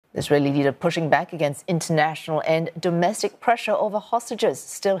The Israeli leader pushing back against international and domestic pressure over hostages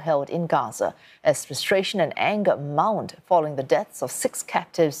still held in Gaza, as frustration and anger mount following the deaths of 6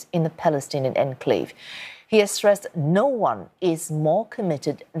 captives in the Palestinian enclave. He has stressed no one is more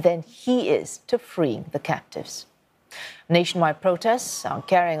committed than he is to freeing the captives. Nationwide protests are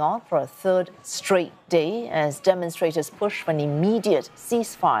carrying on for a 3rd straight day as demonstrators push for an immediate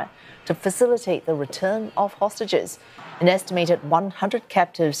ceasefire to facilitate the return of hostages. An estimated 100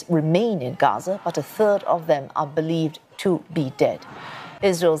 captives remain in Gaza, but a third of them are believed to be dead.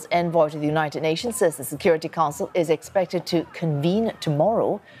 Israel's envoy to the United Nations says the Security Council is expected to convene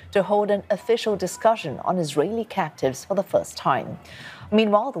tomorrow to hold an official discussion on Israeli captives for the first time.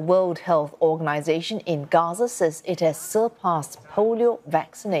 Meanwhile, the World Health Organization in Gaza says it has surpassed polio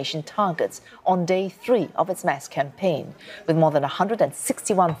vaccination targets on day 3 of its mass campaign, with more than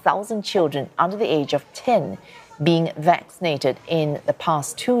 161,000 children under the age of 10 being vaccinated in the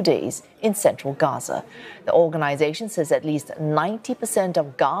past 2 days in central Gaza. The organization says at least 90%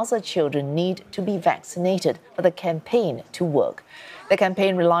 of Gaza children need to be vaccinated for the campaign to work. The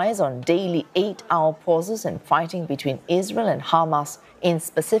campaign relies on daily 8-hour pauses and fighting between Israel and Hamas in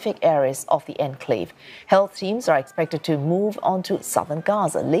specific areas of the enclave. Health teams are expected to move on to southern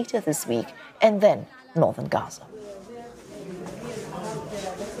Gaza later this week and then northern Gaza.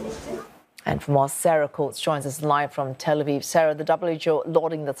 And for more, Sarah Coates joins us live from Tel Aviv. Sarah, the WHO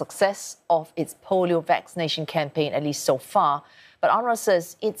lauding the success of its polio vaccination campaign, at least so far. But UNRWA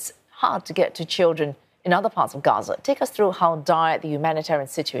says it's hard to get to children in other parts of Gaza. Take us through how dire the humanitarian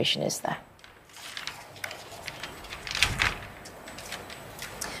situation is there.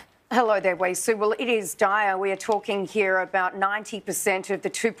 Hello there, Wei Su. Well, it is dire. We are talking here about 90% of the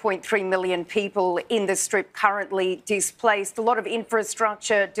 2.3 million people in the Strip currently displaced. A lot of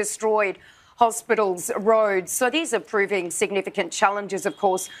infrastructure destroyed, hospitals, roads. So these are proving significant challenges, of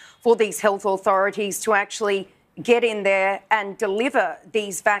course, for these health authorities to actually get in there and deliver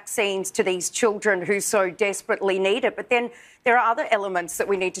these vaccines to these children who so desperately need it. But then there are other elements that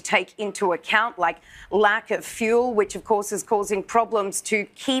we need to take into account, like lack of fuel, which of course is causing problems to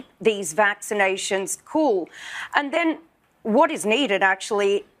keep these vaccinations cool. And then what is needed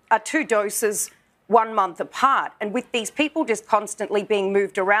actually are 2 doses 1 month apart. And with these people just constantly being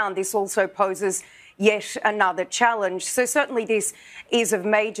moved around, this also poses yet another challenge. So certainly this is of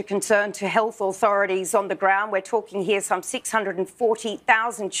major concern to health authorities on the ground. We're talking here some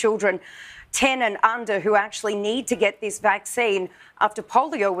 640,000 children 10 and under who actually need to get this vaccine after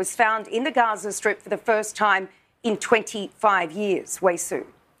polio was found in the Gaza Strip for the first time in 25 years. Wei Su.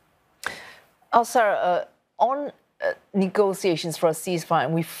 Oh, Sarah, on negotiations for a ceasefire,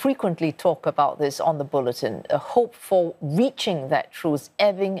 and we frequently talk about this on the bulletin, a hope for reaching that truce,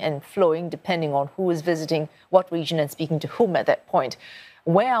 ebbing and flowing depending on who is visiting what region and speaking to whom at that point.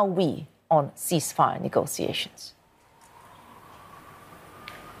 Where are we on ceasefire negotiations?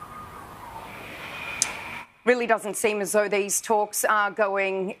 Really doesn't seem as though these talks are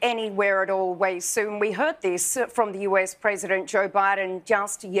going anywhere at all, Wei Su. We heard this from the US President Joe Biden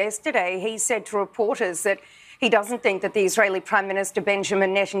just yesterday. He said to reporters that he doesn't think that the Israeli Prime Minister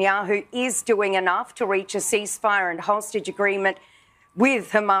Benjamin Netanyahu is doing enough to reach a ceasefire and hostage agreement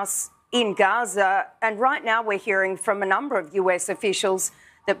with Hamas in Gaza. And right now we're hearing from a number of US officials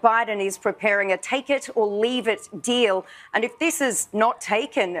that Biden is preparing a take-it-or-leave-it deal. And if this is not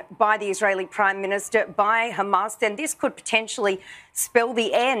taken by the Israeli Prime Minister, by Hamas, then this could potentially spell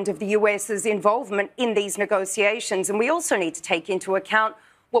the end of the US's involvement in these negotiations. And we also need to take into account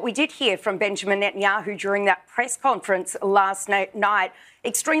what we did hear from Benjamin Netanyahu during that press conference last night,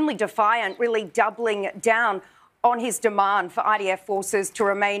 extremely defiant, really doubling down on his demand for IDF forces to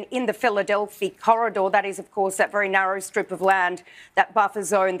remain in the Philadelphia corridor. That is, of course, that very narrow strip of land, that buffer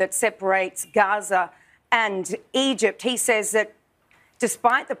zone that separates Gaza and Egypt. He says that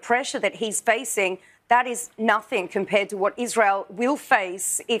despite the pressure that he's facing, that is nothing compared to what Israel will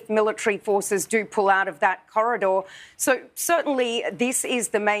face if military forces do pull out of that corridor. So certainly this is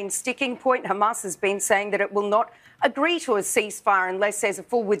the main sticking point. Hamas has been saying that it will not agree to a ceasefire unless there's a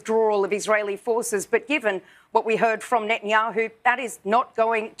full withdrawal of Israeli forces. But given what we heard from Netanyahu, that is not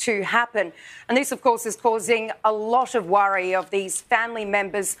going to happen. And this, of course, is causing a lot of worry of these family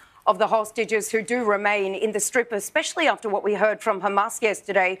members of the hostages who do remain in the Strip, especially after what we heard from Hamas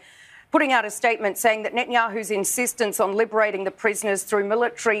yesterday, putting out a statement saying that Netanyahu's insistence on liberating the prisoners through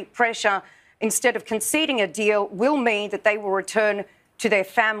military pressure instead of conceding a deal will mean that they will return to their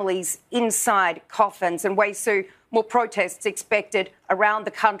families inside coffins. And Wei Su, more protests expected around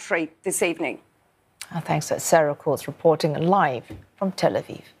the country this evening. Thanks. Sarah Coates reporting live from Tel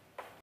Aviv.